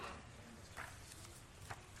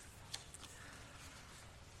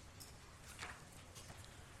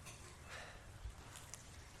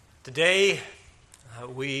Today,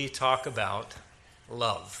 we talk about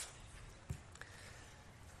love.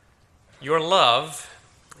 Your love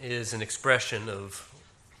is an expression of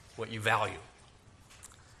what you value,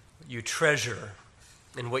 what you treasure,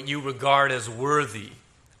 and what you regard as worthy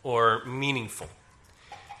or meaningful.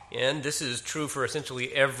 And this is true for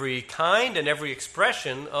essentially every kind and every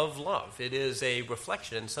expression of love. It is a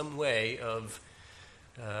reflection in some way of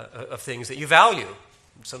things that you value.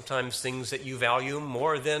 Sometimes things that you value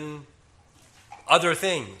more than other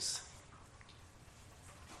things.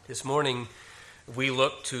 This morning, we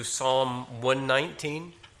look to Psalm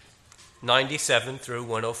 119, 97 through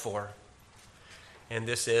 104. And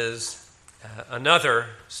this is another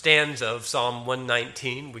stanza of Psalm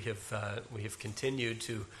 119. We have continued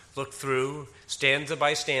to look through stanza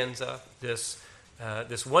by stanza this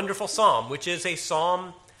wonderful psalm, which is a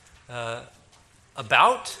psalm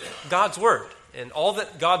about God's Word and all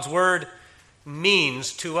that God's Word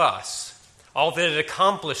means to us, all that it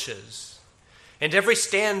accomplishes. And every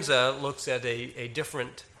stanza looks at a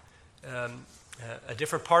different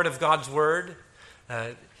part of God's Word.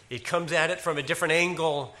 It comes at it from a different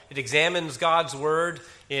angle. It examines God's Word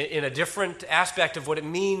in a different aspect of what it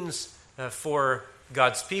means for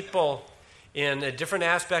God's people, in a different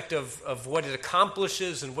aspect of what it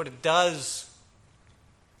accomplishes and what it does.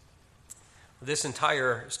 This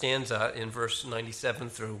entire stanza in verse 97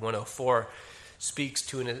 through 104 speaks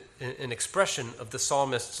to an expression of the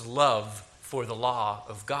psalmist's love for the law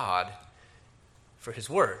of God, for his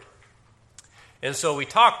word. And so we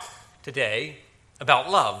talk today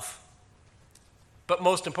about love, but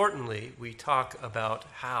most importantly, we talk about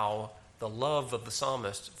how the love of the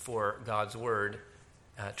psalmist for God's word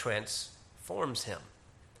transforms him,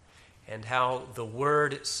 and how the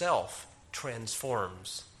word itself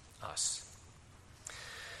transforms us.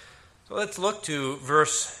 So let's look to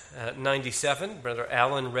verse 97. Brother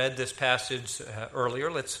Allen read this passage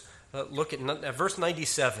earlier. Let's look at verse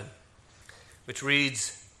 97, which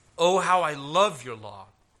reads, "Oh, how I love your law.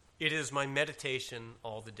 It is my meditation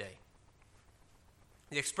all the day."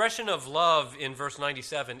 The expression of love in verse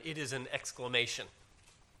 97, it is an exclamation.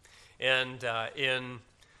 And in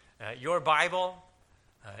your Bible,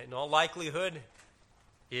 in all likelihood,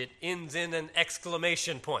 it ends in an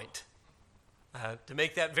exclamation point. To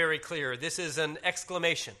make that very clear, this is an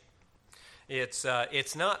exclamation. It's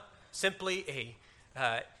not simply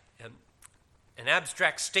an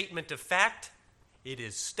abstract statement of fact. It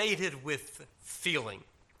is stated with feeling,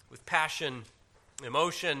 with passion,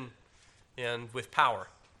 emotion, and with power.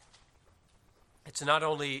 It's not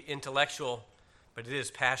only intellectual, but it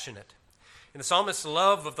is passionate. And the psalmist's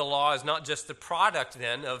love of the law is not just the product,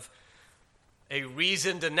 then, of a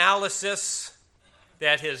reasoned analysis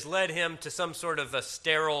that has led him to some sort of a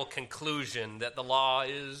sterile conclusion that the law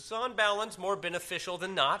is, on balance, more beneficial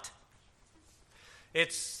than not.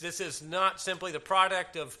 This is not simply the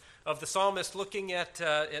product of the psalmist looking at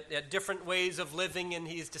different ways of living, and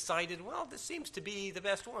he's decided, well, this seems to be the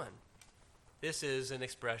best one. This is an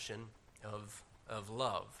expression of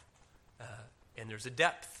love, and there's a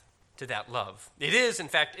depth to that love. It is, in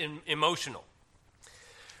fact, emotional,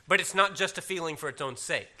 but it's not just a feeling for its own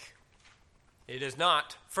sake. It is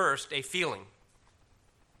not, first, a feeling.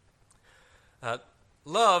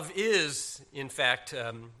 Love is, in fact,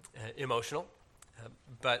 emotional,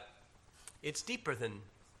 but it's deeper than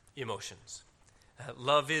emotions.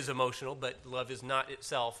 Love is emotional, but love is not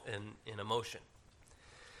itself an emotion.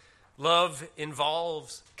 Love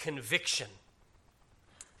involves conviction,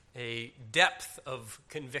 a depth of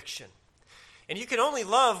conviction. And you can only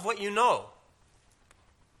love what you know.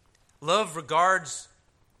 Love regards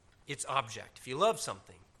its object. If you love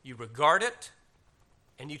something, you regard it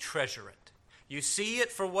and you treasure it. You see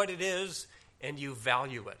it for what it is and you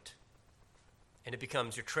value it. And it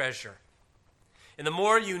becomes your treasure. And the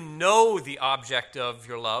more you know the object of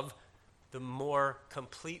your love, the more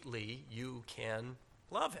completely you can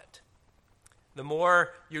love it. The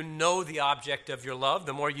more you know the object of your love,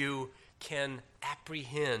 the more you can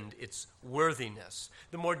apprehend its worthiness.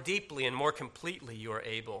 The more deeply and more completely you are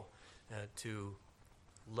able to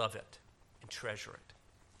love it and treasure it.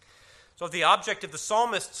 So the object of the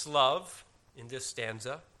psalmist's love in this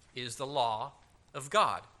stanza is the law of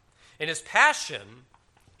God. And his passionate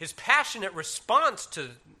response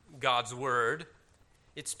to God's word,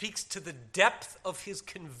 it speaks to the depth of his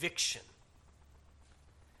conviction.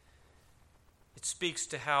 It speaks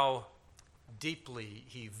to how deeply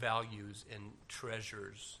he values and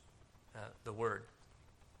treasures the word.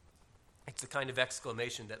 It's the kind of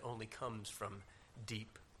exclamation that only comes from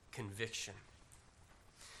deep conviction.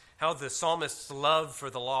 How the psalmist's love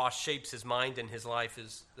for the law shapes his mind and his life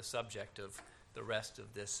is the subject of the rest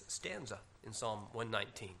of this stanza in Psalm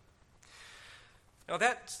 119. Now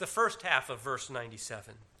that's the first half of verse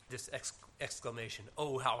 97, this exclamation,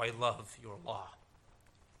 "Oh, how I love your law."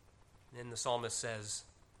 And then the psalmist says,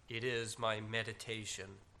 "It is my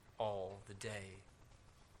meditation all the day."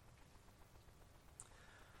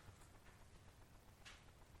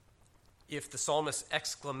 If the psalmist's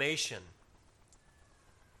exclamation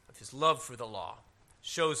of his love for the law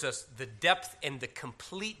shows us the depth and the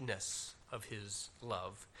completeness of his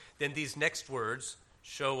love, then these next words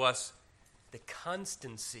show us the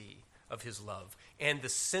constancy of his love and the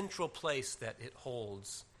central place that it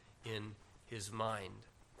holds in his mind.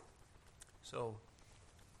 So,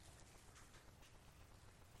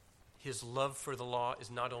 his love for the law is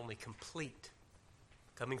not only complete,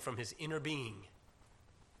 coming from his inner being,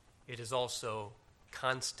 it is also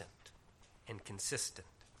constant and consistent.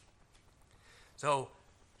 So,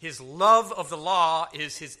 his love of the law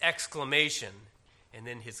is his exclamation, and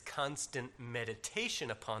then his constant meditation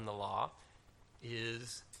upon the law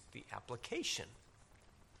is the application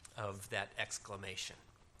of that exclamation.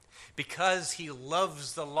 Because he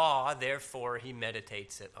loves the law, therefore he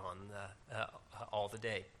meditates it on all the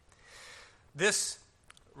day. This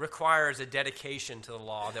requires a dedication to the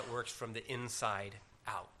law that works from the inside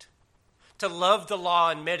out. To love the law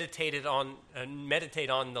and meditate on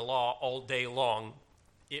the law all day long,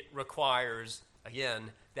 it requires,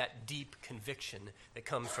 again, that deep conviction that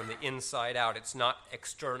comes from the inside out. It's not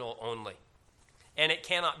external only. And it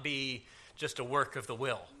cannot be just a work of the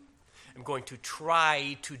will. I'm going to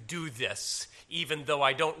try to do this, even though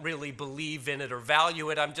I don't really believe in it or value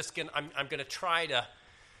it. I'm going to try to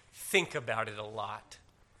think about it a lot.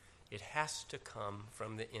 It has to come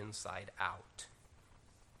from the inside out.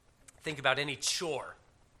 Think about any chore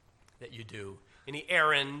that you do, any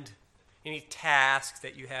errand, any task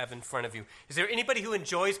that you have in front of you. Is there anybody who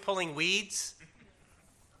enjoys pulling weeds?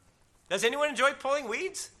 Does anyone enjoy pulling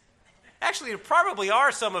weeds? Actually, there probably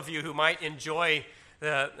are some of you who might enjoy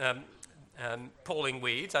pulling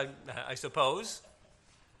weeds, I suppose.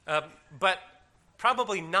 But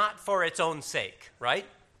probably not for its own sake, right?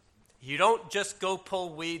 You don't just go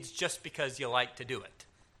pull weeds just because you like to do it.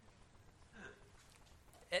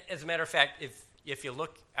 As a matter of fact, if you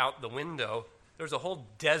look out the window, there's a whole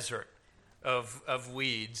desert of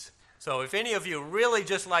weeds. So if any of you really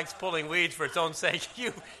just likes pulling weeds for its own sake,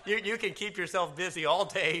 you can keep yourself busy all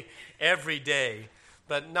day, every day.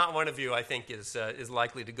 But not one of you, I think, is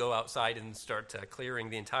likely to go outside and start clearing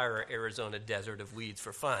the entire Arizona desert of weeds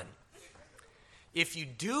for fun. If you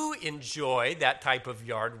do enjoy that type of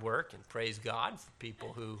yard work, and praise God for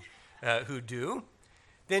people who do,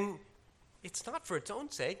 then it's not for its own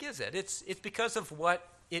sake, is it? It's because of what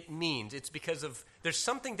it means. It's because of there's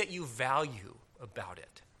something that you value about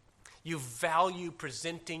it. You value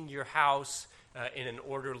presenting your house in an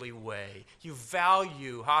orderly way. You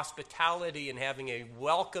value hospitality and having a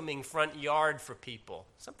welcoming front yard for people,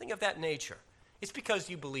 something of that nature. It's because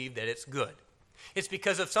you believe that it's good. It's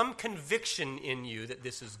because of some conviction in you that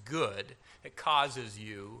this is good that causes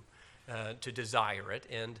you to desire it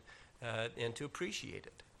and to appreciate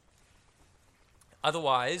it.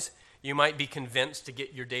 Otherwise, you might be convinced to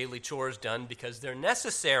get your daily chores done because they're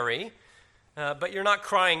necessary, but you're not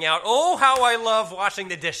crying out, "Oh, how I love washing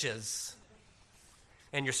the dishes."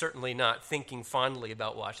 And you're certainly not thinking fondly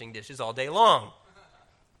about washing dishes all day long.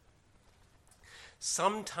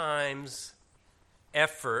 Sometimes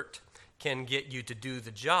effort can get you to do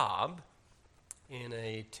the job in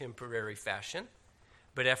a temporary fashion,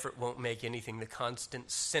 but effort won't make anything the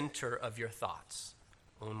constant center of your thoughts.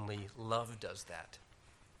 Only love does that,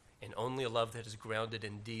 and only a love that is grounded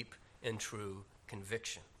in deep and true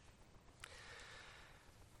conviction.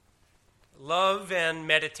 Love and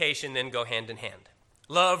meditation then go hand in hand.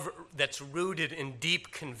 Love that's rooted in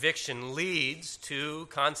deep conviction leads to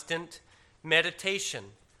constant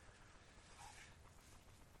meditation.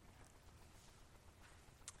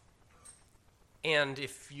 And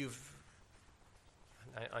if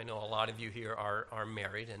I know a lot of you here are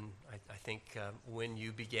married, and I think when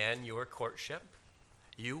you began your courtship,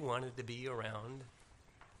 you wanted to be around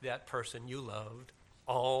that person you loved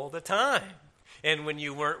all the time. And when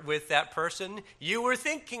you weren't with that person, you were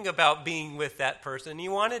thinking about being with that person.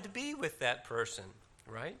 You wanted to be with that person,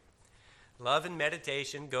 right? Love and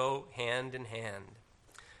meditation go hand in hand.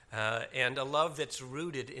 And a love that's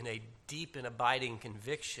rooted in a deep and abiding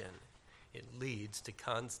conviction, it leads to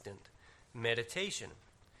constant meditation.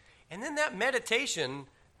 And then that meditation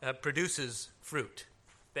produces fruit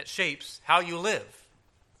that shapes how you live.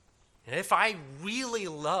 And if I really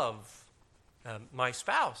love my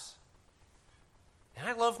spouse, and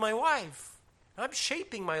I love my wife, I'm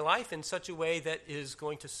shaping my life in such a way that is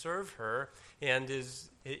going to serve her and is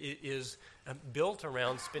built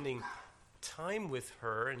around spending time with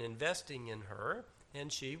her and investing in her,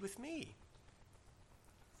 and she with me.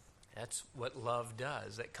 That's what love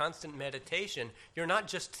does. That constant meditation, you're not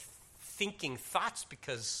just thinking thoughts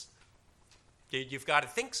because you've got to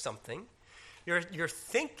think something. You're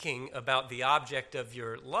thinking about the object of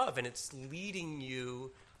your love, and it's leading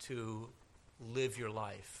you to live your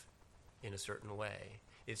life in a certain way.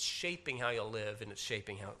 It's shaping how you live, and it's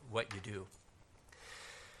shaping what you do.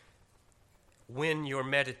 When your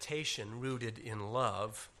meditation, rooted in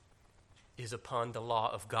love, is upon the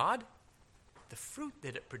law of God, the fruit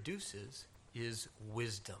that it produces is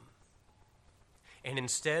wisdom. And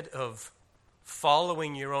instead of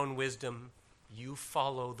following your own wisdom, you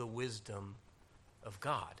follow the wisdom of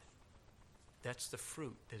God. That's the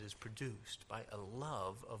fruit that is produced by a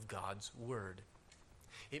love of God's word.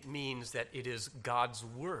 It means that it is God's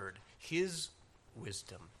word, his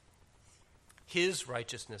wisdom, his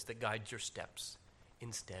righteousness that guides your steps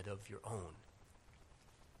instead of your own.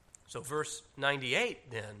 So verse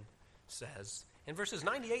 98 then says, in verses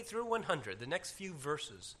 98 through 100, the next few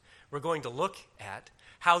verses, we're going to look at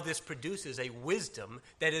how this produces a wisdom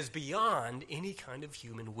that is beyond any kind of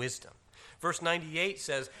human wisdom. Verse 98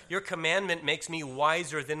 says, your commandment makes me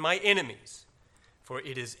wiser than my enemies, for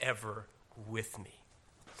it is ever with me.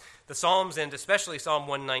 The Psalms, and especially Psalm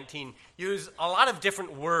 119, use a lot of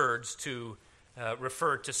different words to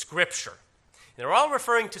refer to Scripture. They're all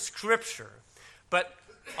referring to Scripture, but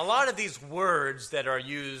a lot of these words that are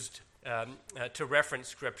used to reference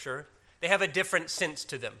Scripture, they have a different sense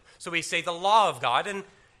to them. So we say the law of God,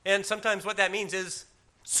 and sometimes what that means is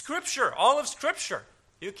Scripture, all of Scripture.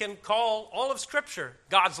 You can call all of Scripture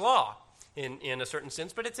God's law in a certain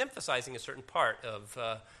sense, but it's emphasizing a certain part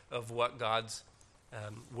of what God's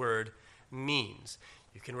word means.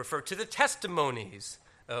 You can refer to the testimonies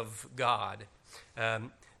of God.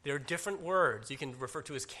 There are different words. You can refer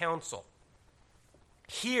to his counsel.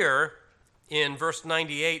 Here, in verse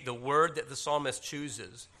 98, the word that the psalmist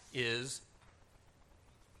chooses is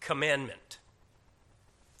commandment.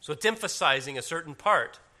 So it's emphasizing a certain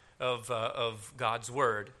part of God's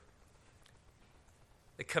word,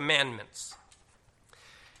 the commandments.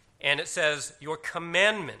 And it says, your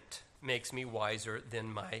commandment makes me wiser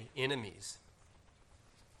than my enemies.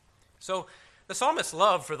 So the psalmist's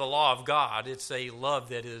love for the law of God, it's a love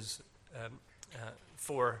that is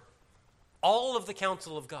for all of the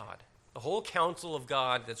counsel of God, the whole counsel of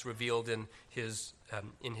God that's revealed in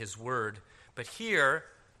his word. But here,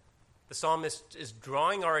 the psalmist is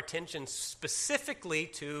drawing our attention specifically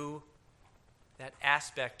to that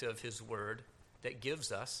aspect of his word that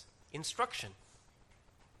gives us instruction.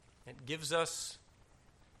 It gives us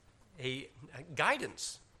a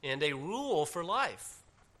guidance and a rule for life.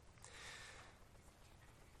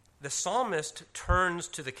 The psalmist turns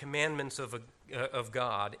to the commandments of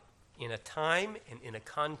God in a time and in a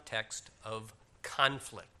context of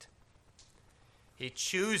conflict. He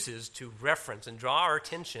chooses to reference and draw our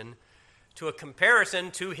attention to a comparison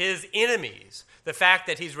to his enemies. The fact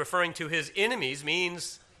that he's referring to his enemies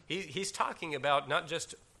means he's talking about not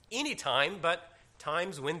just any time, but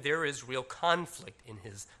times when there is real conflict in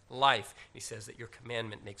his life. He says that your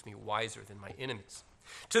commandment makes me wiser than my enemies.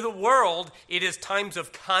 To the world, it is times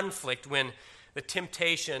of conflict when the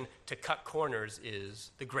temptation to cut corners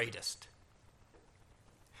is the greatest.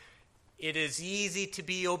 It is easy to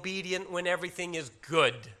be obedient when everything is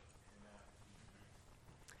good.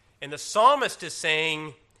 And the psalmist is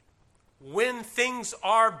saying, when things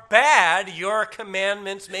are bad, your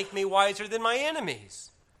commandments make me wiser than my enemies.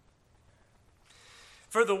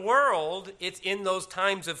 For the world, it's in those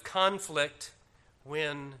times of conflict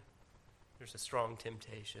when there's a strong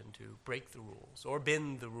temptation to break the rules or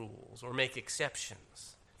bend the rules or make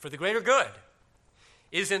exceptions for the greater good.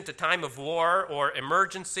 Isn't a time of war or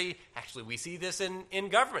emergency? Actually, we see this in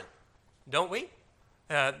government, don't we?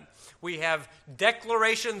 We have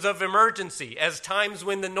declarations of emergency as times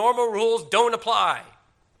when the normal rules don't apply.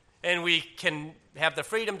 And we can have the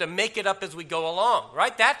freedom to make it up as we go along,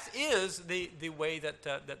 right? That is the way that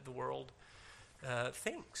the world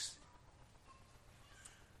thinks.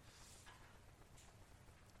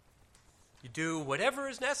 You do whatever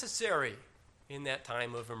is necessary in that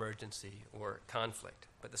time of emergency or conflict.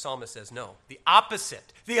 But the psalmist says, no, the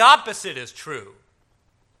opposite is true.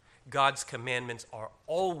 God's commandments are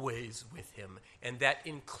always with him, and that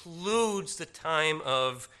includes the time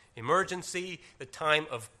of emergency, the time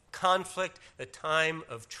of conflict, the time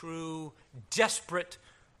of true, desperate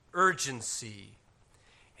urgency.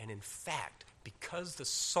 And in fact, because the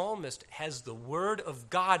psalmist has the word of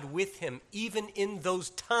God with him, even in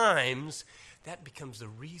those times, that becomes the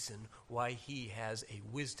reason why he has a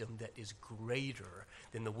wisdom that is greater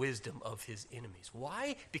than the wisdom of his enemies.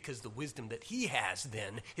 Why? Because the wisdom that he has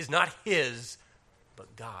then is not his,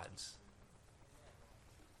 but God's.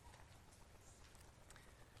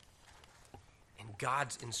 And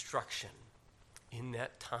God's instruction in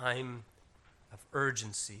that time of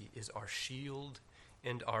urgency is our shield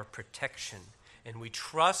and our protection. And we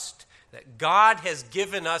trust that God has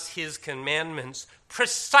given us his commandments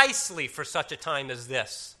precisely for such a time as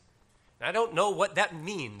this. And I don't know what that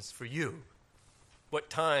means for you, what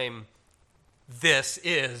time this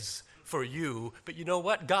is for you, but you know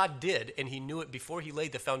what? God did, and he knew it before he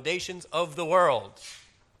laid the foundations of the world.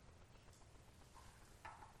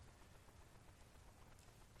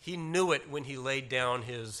 He knew it when he laid down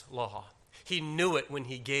his law. He knew it when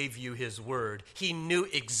he gave you his word. He knew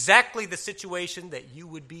exactly the situation that you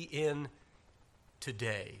would be in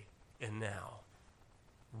today and now,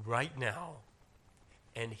 right now.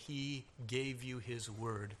 And he gave you his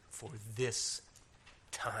word for this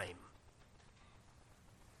time.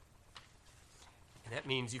 And that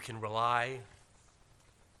means you can rely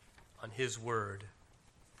on his word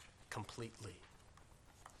completely.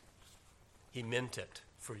 He meant it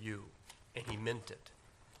for you, and he meant it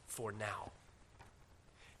for now.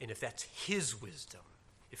 And if that's his wisdom,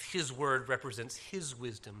 if his word represents his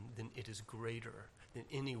wisdom, then it is greater than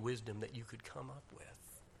any wisdom that you could come up with.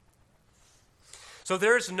 So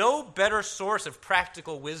there is no better source of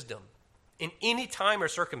practical wisdom in any time or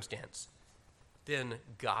circumstance than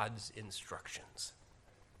God's instructions.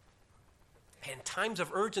 And times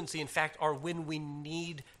of urgency, in fact, are when we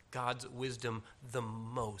need God's wisdom the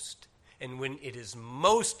most, and when it is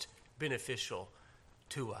most beneficial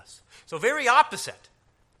to us. So very opposite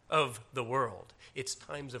of the world. It's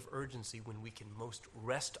times of urgency when we can most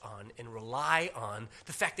rest on and rely on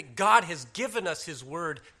the fact that God has given us his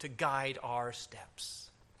word to guide our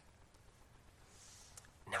steps.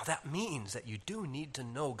 Now that means that you do need to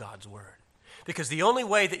know God's word. Because the only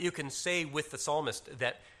way that you can say with the psalmist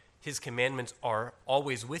that his commandments are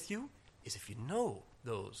always with you is if you know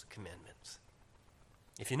those commandments.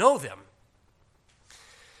 If you know them.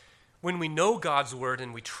 When we know God's word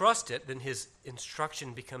and we trust it, then his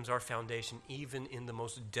instruction becomes our foundation even in the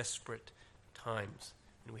most desperate times.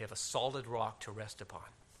 And we have a solid rock to rest upon.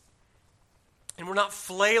 And we're not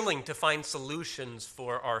flailing to find solutions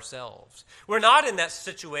for ourselves. We're not in that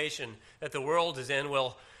situation that the world is in.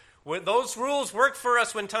 Well, those rules worked for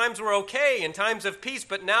us when times were okay, in times of peace,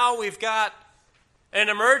 but now we've got an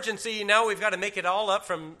emergency. Now we've got to make it all up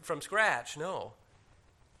from scratch. No.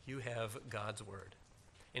 You have God's word.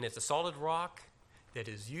 And it's a solid rock that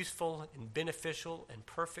is useful and beneficial and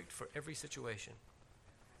perfect for every situation.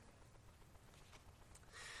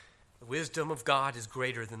 The wisdom of God is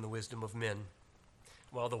greater than the wisdom of men.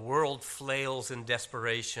 While the world flails in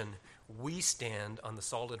desperation, we stand on the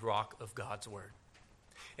solid rock of God's word.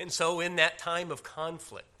 And so in that time of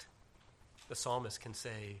conflict, the psalmist can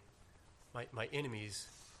say, my enemies,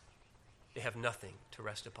 they have nothing to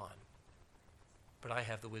rest upon. But I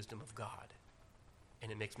have the wisdom of God.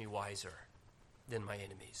 And it makes me wiser than my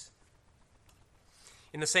enemies.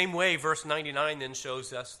 In the same way, verse 99 then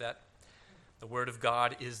shows us that the Word of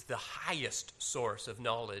God is the highest source of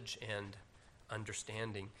knowledge and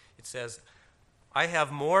understanding. It says, I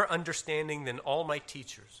have more understanding than all my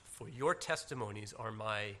teachers, for your testimonies are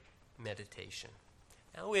my meditation.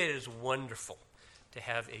 Now it is wonderful to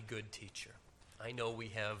have a good teacher. I know we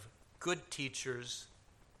have good teachers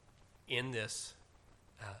in this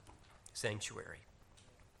sanctuary.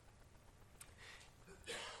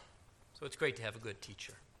 So it's great to have a good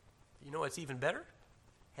teacher. You know what's even better?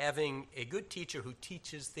 Having a good teacher who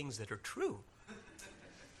teaches things that are true.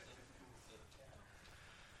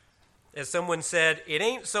 As someone said, it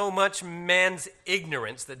ain't so much man's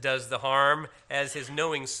ignorance that does the harm as his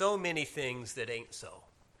knowing so many things that ain't so.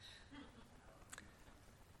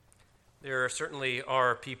 There certainly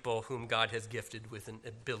are people whom God has gifted with an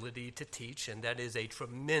ability to teach, and that is a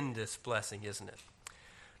tremendous blessing, isn't it?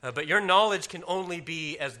 But your knowledge can only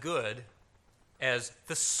be as good as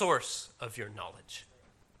the source of your knowledge.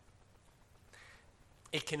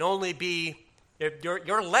 It can only be,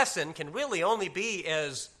 your lesson can really only be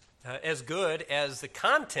as good as the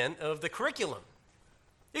content of the curriculum.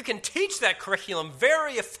 You can teach that curriculum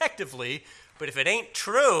very effectively, but if it ain't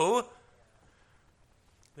true,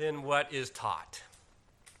 then what is taught?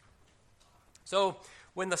 So,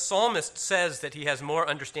 when the psalmist says that he has more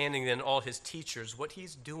understanding than all his teachers, what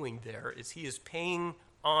he's doing there is he is paying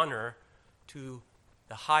honor to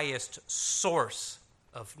the highest source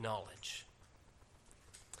of knowledge.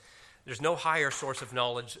 There's no higher source of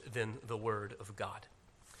knowledge than the Word of God.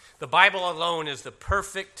 The Bible alone is the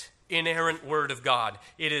perfect, inerrant Word of God.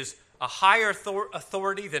 It is a higher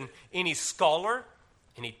authority than any scholar,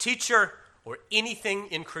 any teacher, or anything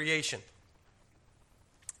in creation.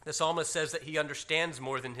 The psalmist says that he understands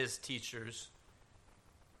more than his teachers,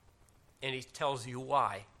 and he tells you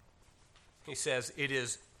why. He says it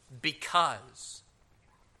is because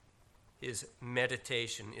his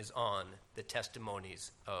meditation is on the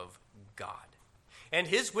testimonies of God. And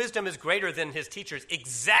his wisdom is greater than his teachers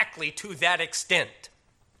exactly to that extent.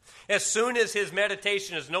 As soon as his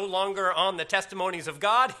meditation is no longer on the testimonies of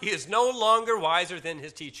God, he is no longer wiser than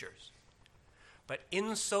his teachers. But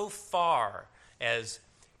insofar as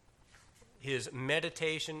his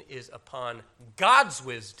meditation is upon God's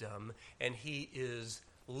wisdom, and he is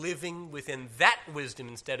living within that wisdom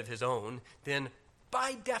instead of his own, then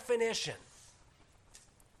by definition,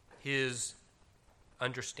 his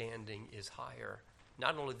understanding is higher,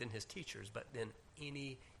 not only than his teachers, but than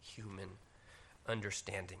any human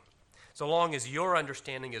understanding. So long as your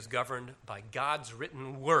understanding is governed by God's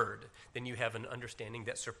written word, then you have an understanding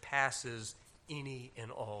that surpasses any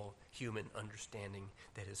and all human understanding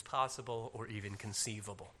that is possible or even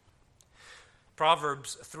conceivable.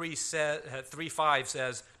 Proverbs 3:5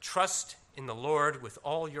 says, "Trust in the Lord with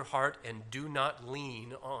all your heart and do not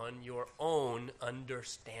lean on your own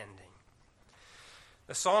understanding."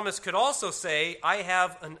 The psalmist could also say, "I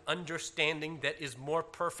have an understanding that is more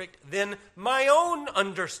perfect than my own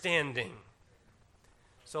understanding."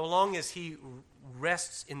 So long as he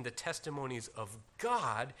rests in the testimonies of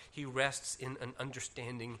God, he rests in an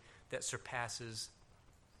understanding that surpasses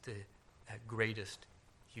the greatest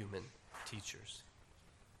human teachers.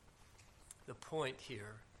 The point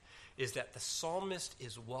here is that the psalmist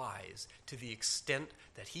is wise to the extent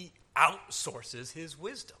that he outsources his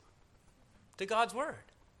wisdom to God's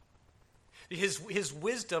word. His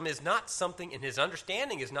wisdom is not something, and his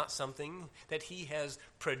understanding is not something that he has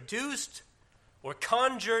produced or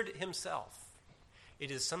conjured himself. It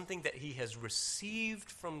is something that he has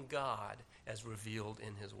received from God as revealed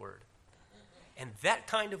in his word. And that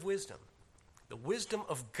kind of wisdom, the wisdom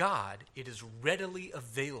of God, it is readily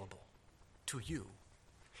available to you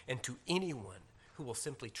and to anyone who will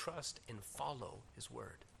simply trust and follow his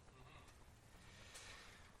word.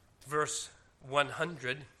 Verse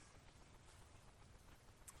 100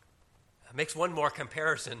 makes one more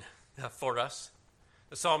comparison for us.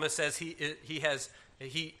 The psalmist says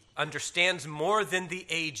he understands more than the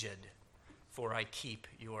aged, for I keep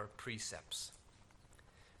your precepts.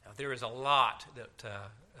 Now, there is a lot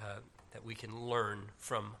that we can learn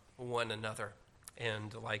from one another.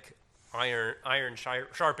 And like iron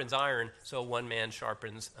sharpens iron, so one man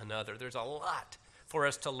sharpens another. There's a lot for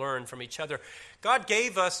us to learn from each other. God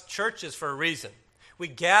gave us churches for a reason. We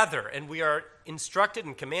gather, and we are instructed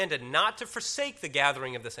and commanded not to forsake the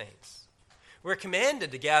gathering of the saints. We're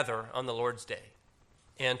commanded to gather on the Lord's day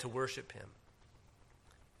and to worship him.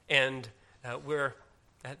 And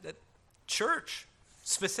church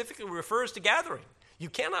specifically refers to gathering. You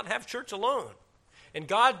cannot have church alone. And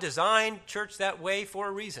God designed church that way for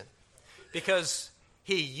a reason, because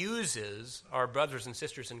he uses our brothers and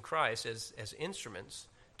sisters in Christ as instruments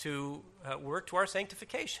to work to our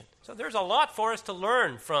sanctification. So there's a lot for us to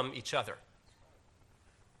learn from each other.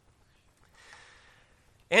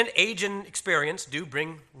 And age and experience do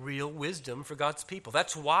bring real wisdom for God's people.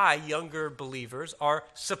 That's why younger believers are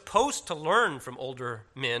supposed to learn from older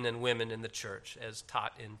men and women in the church, as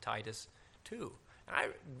taught in Titus 2. And I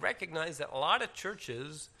recognize that a lot of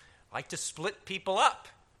churches like to split people up.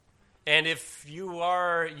 And if you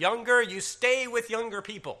are younger, you stay with younger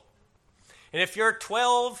people. And if you're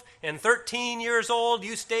 12 and 13 years old,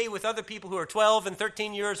 you stay with other people who are 12 and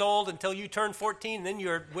 13 years old until you turn 14, and then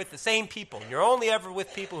you're with the same people. You're only ever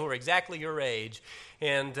with people who are exactly your age.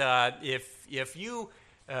 And if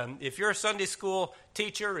your Sunday school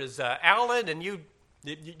teacher is Alan, and you're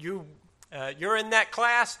in that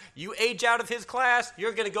class, you age out of his class,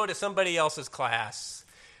 you're going to go to somebody else's class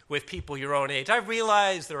with people your own age. I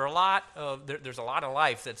realize there's a lot of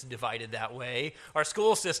life that's divided that way. Our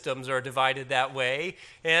school systems are divided that way,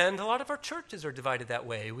 and a lot of our churches are divided that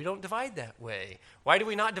way. We don't divide that way. Why do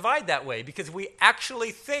we not divide that way? Because we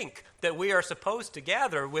actually think that we are supposed to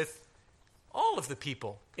gather with all of the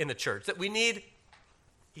people in the church, that we need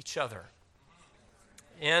each other.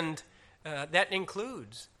 And that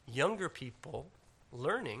includes younger people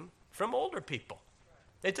learning from older people.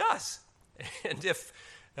 It does. And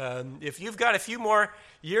if you've got a few more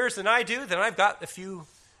years than I do, then I've got a few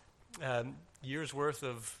years worth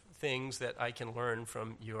of things that I can learn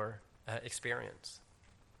from your experience.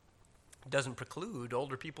 It doesn't preclude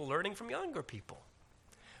older people learning from younger people.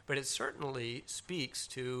 But it certainly speaks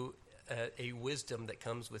to a wisdom that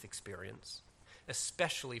comes with experience,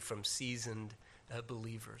 especially from seasoned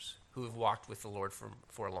believers who have walked with the Lord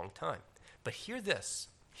for a long time. But hear this.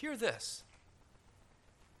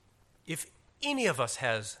 If any of us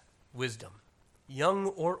has wisdom, young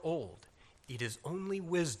or old, it is only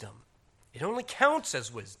wisdom. It only counts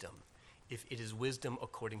as wisdom if it is wisdom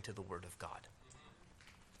according to the Word of God.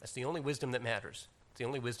 That's the only wisdom that matters. It's the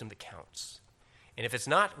only wisdom that counts. And if it's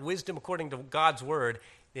not wisdom according to God's Word,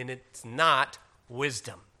 then it's not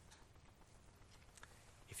wisdom.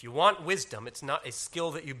 If you want wisdom, it's not a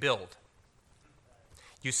skill that you build.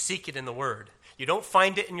 You seek it in the Word. You don't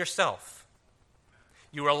find it in yourself.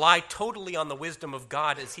 You rely totally on the wisdom of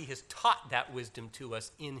God as He has taught that wisdom to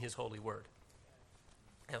us in His holy Word.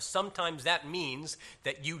 Now, sometimes that means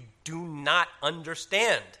that you do not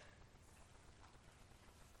understand,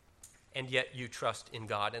 and yet you trust in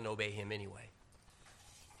God and obey Him anyway.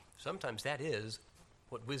 Sometimes that is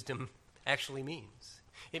what wisdom actually means.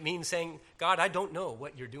 It means saying, God, I don't know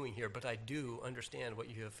what you're doing here, but I do understand what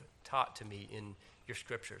you have taught to me in your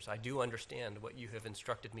scriptures. I do understand what you have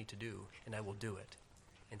instructed me to do, and I will do it.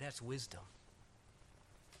 And that's wisdom.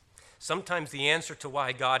 Sometimes the answer to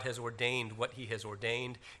why God has ordained what He has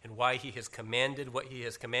ordained and why He has commanded what He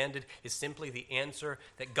has commanded is simply the answer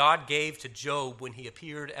that God gave to Job when he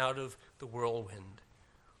appeared out of the whirlwind.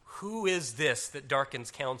 Who is this that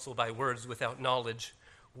darkens counsel by words without knowledge?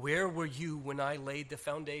 Where were you when I laid the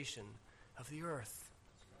foundation of the earth?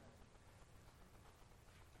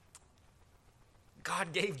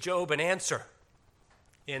 God gave Job an answer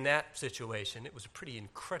in that situation. It was a pretty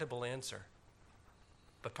incredible answer.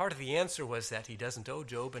 But part of the answer was that He doesn't owe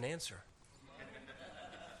Job an answer.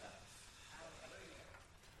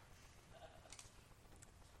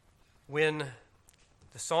 When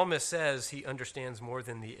the psalmist says he understands more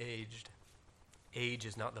than the aged, age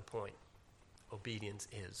is not the point. Obedience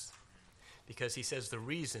is. Because he says the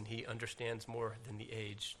reason he understands more than the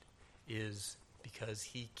aged is because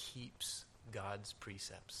he keeps God's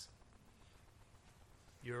precepts.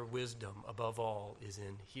 Your wisdom, above all, is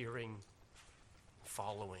in hearing,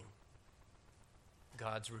 following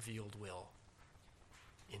God's revealed will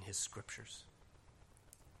in His scriptures.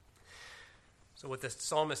 So what the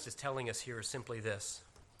psalmist is telling us here is simply this.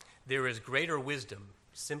 There is greater wisdom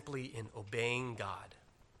simply in obeying God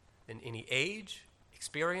than any age,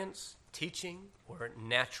 experience, teaching, or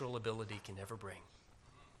natural ability can ever bring.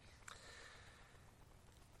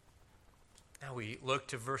 Now we look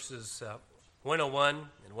to verses 101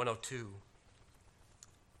 and 102.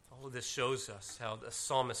 All of this shows us how the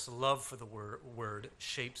psalmist's love for the word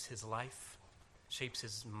shapes his life, shapes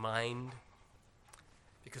his mind,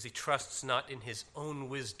 because he trusts not in his own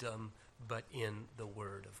wisdom, but in the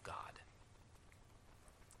Word of God.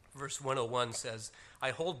 Verse 101 says,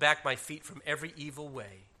 I hold back my feet from every evil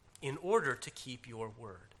way in order to keep your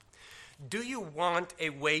word. Do you want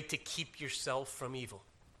a way to keep yourself from evil?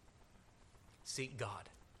 Seek God.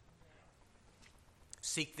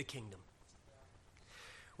 Seek the kingdom.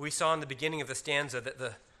 We saw in the beginning of the stanza that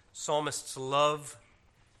the psalmist's love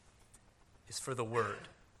is for the Word.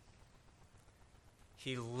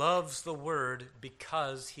 He loves the Word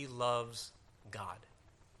because he loves God,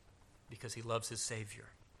 because he loves his Savior.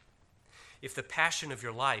 If the passion of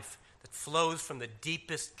your life that flows from the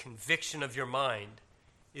deepest conviction of your mind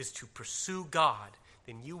is to pursue God,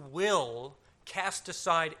 then you will cast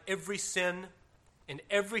aside every sin and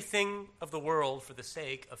everything of the world for the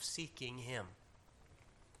sake of seeking Him.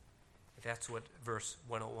 That's what verse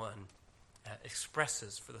 101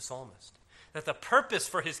 expresses for the psalmist. That the purpose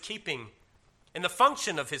for his keeping and the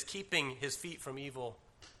function of his keeping his feet from evil,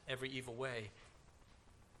 every evil way,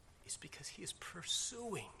 is because he is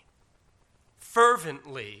pursuing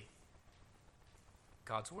fervently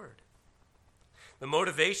God's word. The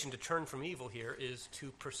motivation to turn from evil here is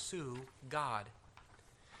to pursue God.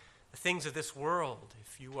 The things of this world,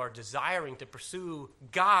 if you are desiring to pursue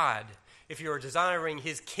God, if you are desiring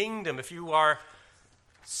His kingdom, if you are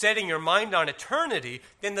setting your mind on eternity,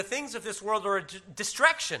 then the things of this world are a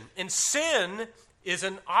distraction. And sin is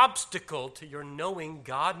an obstacle to your knowing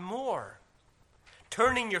God more.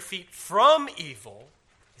 Turning your feet from evil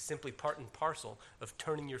is simply part and parcel of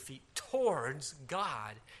turning your feet towards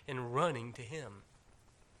God and running to Him.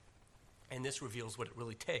 And this reveals what it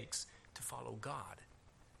really takes to follow God,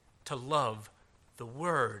 to love the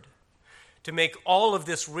Word, to make all of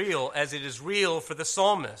this real as it is real for the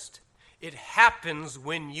psalmist. It happens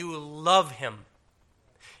when you love Him.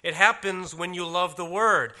 It happens when you love the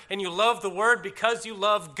Word. And you love the Word because you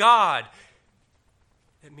love God.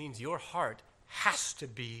 It means your heart has to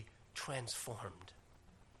be transformed.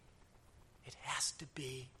 It has to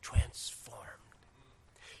be transformed.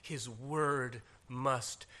 His word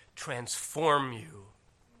must transform you.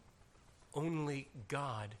 Only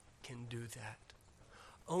God can do that.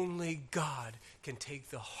 Only God can take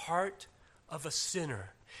the heart of a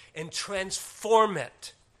sinner and transform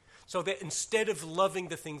it so that instead of loving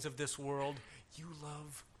the things of this world, you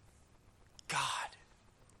love God.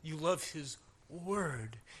 You love His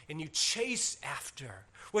word, and you chase after.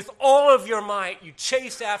 With all of your might, you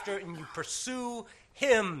chase after and you pursue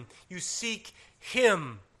Him. You seek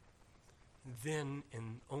Him. Then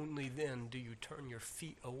and only then do you turn your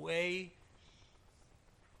feet away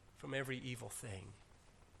from every evil thing.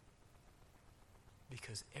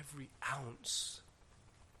 Because every ounce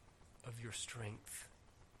of your strength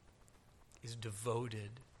is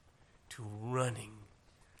devoted to running,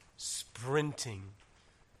 sprinting,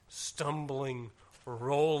 stumbling,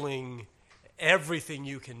 rolling, everything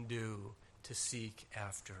you can do to seek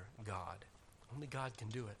after God. Only God can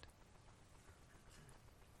do it.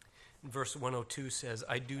 Verse 102 says,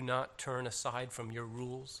 I do not turn aside from your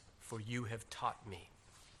rules, for you have taught me.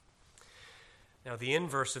 Now, the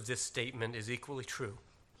inverse of this statement is equally true.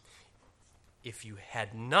 If you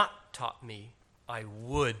had not taught me, I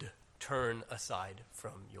would turn aside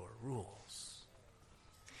from your rules.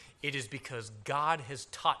 It is because God has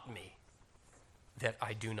taught me that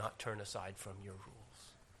I do not turn aside from your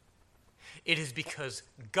rules. It is because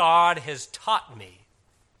God has taught me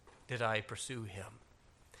that I pursue Him.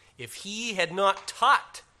 If He had not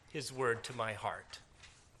taught His word to my heart,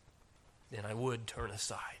 then I would turn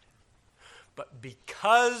aside. But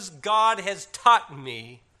because God has taught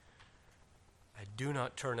me, I do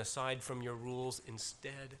not turn aside from your rules.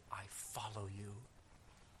 Instead, I follow you.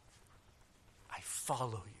 I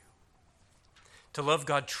follow you. To love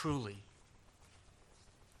God truly,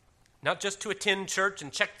 not just to attend church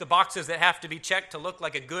and check the boxes that have to be checked to look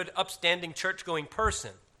like a good, upstanding, church-going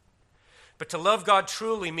person, but to love God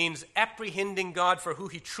truly means apprehending God for who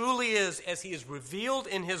He truly is as He is revealed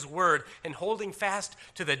in His word and holding fast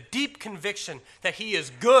to the deep conviction that He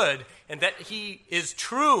is good and that He is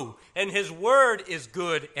true and His word is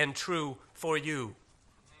good and true for you.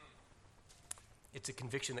 It's a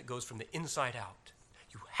conviction that goes from the inside out.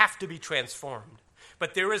 You have to be transformed.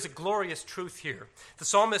 But there is a glorious truth here. The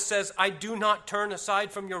psalmist says, I do not turn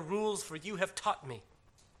aside from your rules, for you have taught me.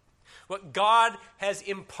 What God has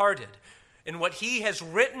imparted and what He has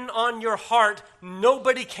written on your heart,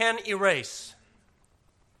 nobody can erase.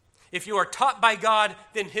 If you are taught by God,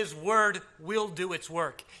 then His word will do its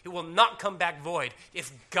work. It will not come back void.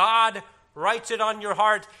 If God writes it on your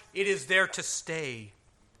heart, it is there to stay.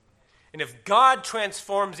 And if God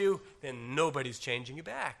transforms you, then nobody's changing you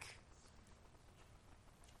back.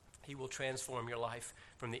 He will transform your life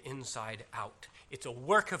from the inside out. It's a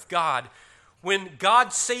work of God. When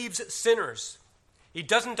God saves sinners, He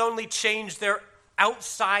doesn't only change their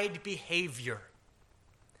outside behavior.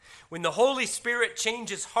 When the Holy Spirit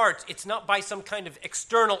changes hearts, it's not by some kind of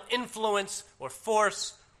external influence or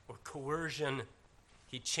force or coercion.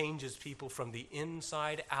 He changes people from the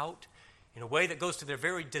inside out in a way that goes to their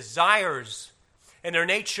very desires and their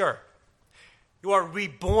nature. You are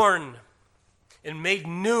reborn and made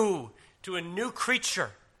new to a new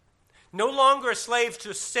creature. No longer a slave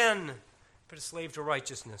to sin, but a slave to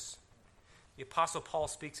righteousness. The Apostle Paul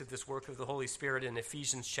speaks of this work of the Holy Spirit in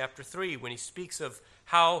Ephesians chapter 3 when he speaks of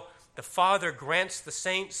how the Father grants the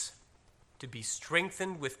saints to be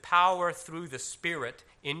strengthened with power through the Spirit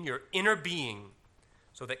in your inner being,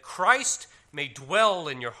 so that Christ may dwell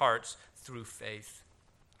in your hearts through faith,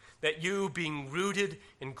 that you, being rooted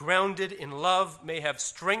and grounded in love, may have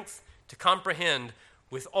strength to comprehend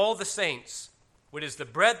with all the saints what is the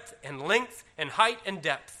breadth and length and height and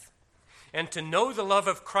depth, and to know the love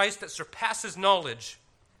of Christ that surpasses knowledge,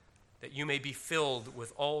 that you may be filled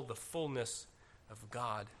with all the fullness of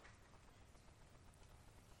God.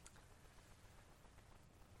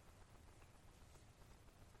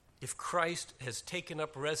 If Christ has taken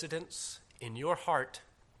up residence in your heart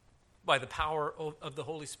by the power of the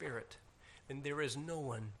Holy Spirit, then there is no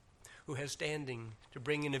one who has standing to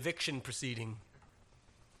bring an eviction proceeding.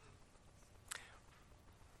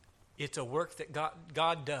 It's a work that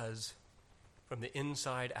God does from the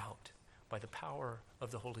inside out by the power of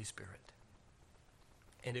the Holy Spirit,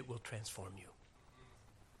 and it will transform you.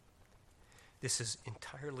 This is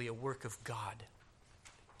entirely a work of God.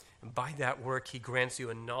 And by that work, He grants you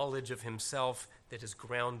a knowledge of Himself that is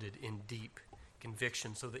grounded in deep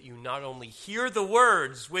conviction, so that you not only hear the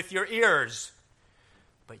words with your ears,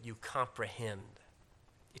 but you comprehend.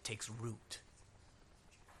 It takes root.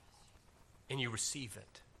 And you receive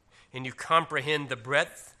it. And you comprehend the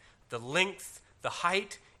breadth, the length, the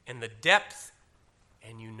height, and the depth,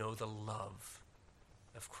 and you know the love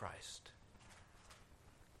of Christ.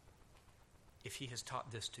 If he has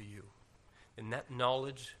taught this to you, then that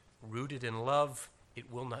knowledge, rooted in love,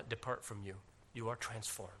 it will not depart from you. You are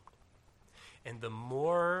transformed. And the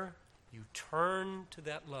more you turn to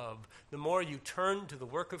that love, the more you turn to the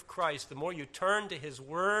work of Christ, the more you turn to his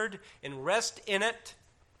word and rest in it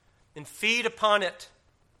and feed upon it,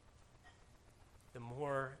 the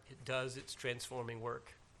more it does its transforming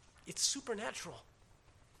work. It's supernatural.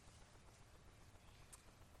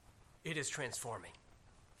 It is transforming.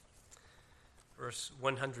 Verse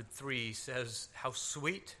 103 says, "How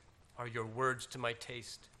sweet are your words to my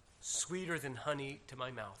taste, sweeter than honey to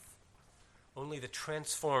my mouth." Only the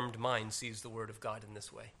transformed mind sees the word of God in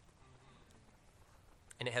this way.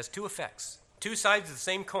 And it has two effects, two sides of the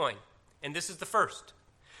same coin. And this is the first,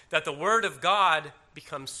 that the word of God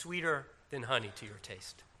becomes sweeter than honey to your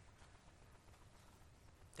taste.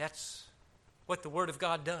 That's what the word of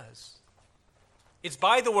God does. It's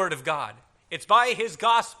by the word of God. It's by his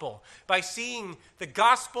gospel, by seeing the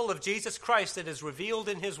gospel of Jesus Christ that is revealed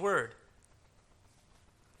in his word,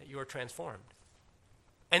 that you are transformed.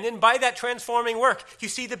 And then by that transforming work, you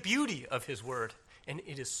see the beauty of his word, and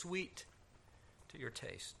it is sweet to your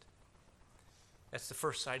taste. That's the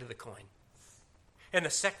first side of the coin. And the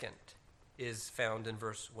second is found in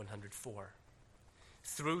verse 104.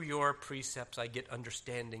 "Through your precepts I get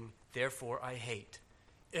understanding, therefore I hate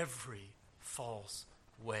every false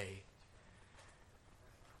way."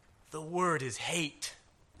 The word is hate.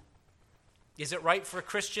 Is it right for a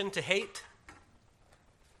Christian to hate?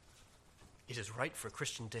 It is right for a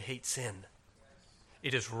Christian to hate sin.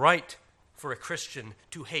 It is right for a Christian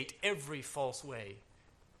to hate every false way.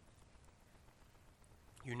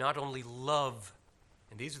 You not only love,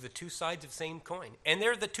 and these are the two sides of the same coin, and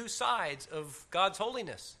they're the two sides of God's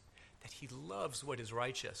holiness, that he loves what is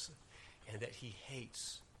righteous and that he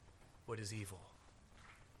hates what is evil.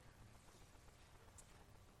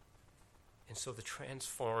 And so the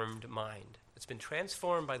transformed mind, it's been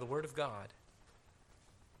transformed by the word of God,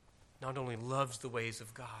 not only loves the ways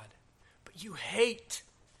of God, but you hate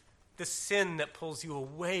the sin that pulls you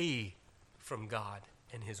away from God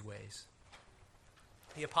and his ways.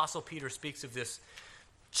 The Apostle Peter speaks of this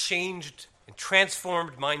changed and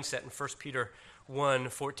transformed mindset in 1 Peter 1,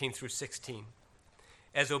 14 through 16.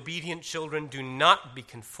 "As obedient children, do not be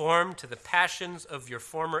conformed to the passions of your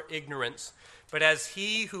former ignorance, but as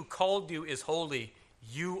he who called you is holy,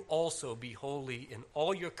 you also be holy in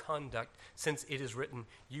all your conduct, since it is written,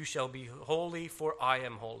 'You shall be holy, for I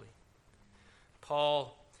am holy.'"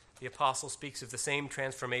 Paul, the apostle, speaks of the same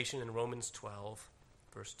transformation in Romans 12,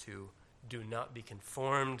 verse 2. "Do not be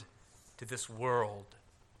conformed to this world,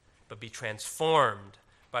 but be transformed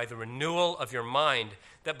by the renewal of your mind,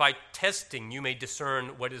 that by testing you may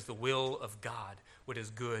discern what is the will of God, what is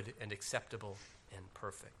good and acceptable and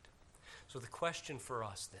perfect." So the question for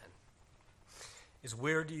us then is,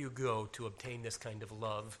 where do you go to obtain this kind of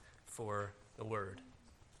love for the word?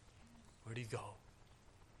 Where do you go?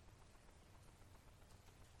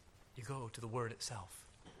 You go to the word itself.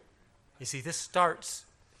 You see, this starts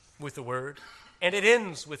with the word, and it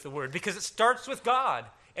ends with the word, because it starts with God,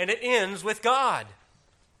 and it ends with God.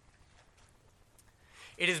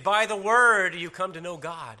 It is by the word you come to know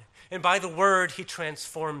God, and by the word he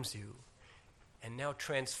transforms you. And now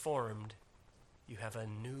transformed, you have a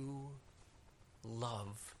new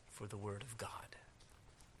love for the word of God.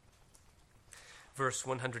 Verse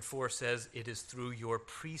 104 says, "It is through your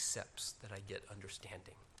precepts that I get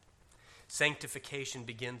understanding." Sanctification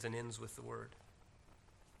begins and ends with the word.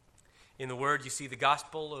 In the word, you see the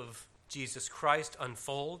gospel of Jesus Christ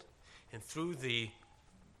unfold, and through the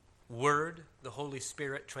word, the Holy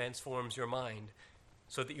Spirit transforms your mind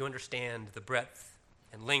so that you understand the breadth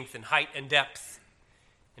and length and height and depth.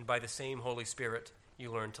 And by the same Holy Spirit,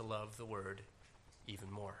 you learn to love the word even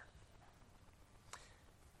more.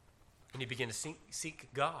 And you begin to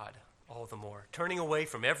seek God all the more, turning away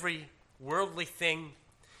from every worldly thing,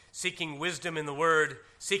 seeking wisdom in the word,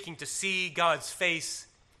 seeking to see God's face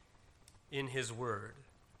in his word.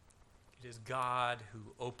 It is God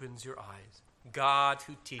who opens your eyes, God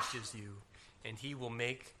who teaches you, and he will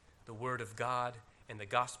make the word of God and the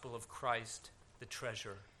gospel of Christ the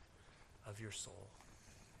treasure of your soul.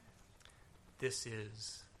 This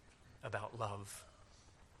is about love.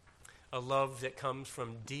 A love that comes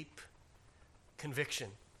from deep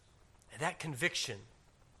conviction. And that conviction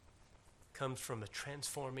comes from a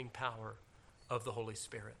transforming power of the Holy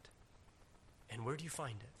Spirit. And where do you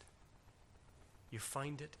find it? You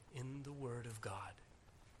find it in the Word of God.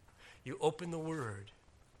 You open the Word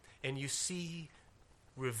and you see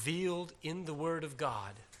revealed in the Word of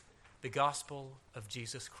God, the gospel of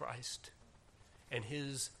Jesus Christ and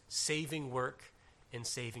his saving work and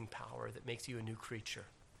saving power that makes you a new creature.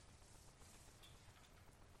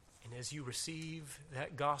 And as you receive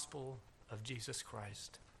that gospel of Jesus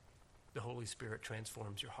Christ, the Holy Spirit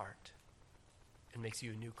transforms your heart and makes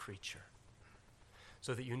you a new creature,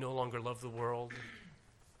 so that you no longer love the world,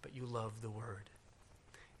 but you love the Word.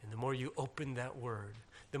 And the more you open that Word,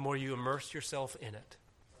 the more you immerse yourself in it,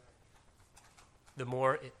 the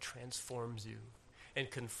more it transforms you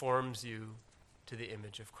and conforms you to the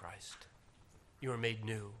image of Christ. You are made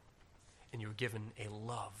new, and you're given a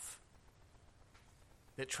love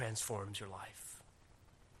that transforms your life.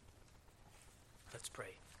 Let's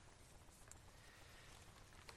pray.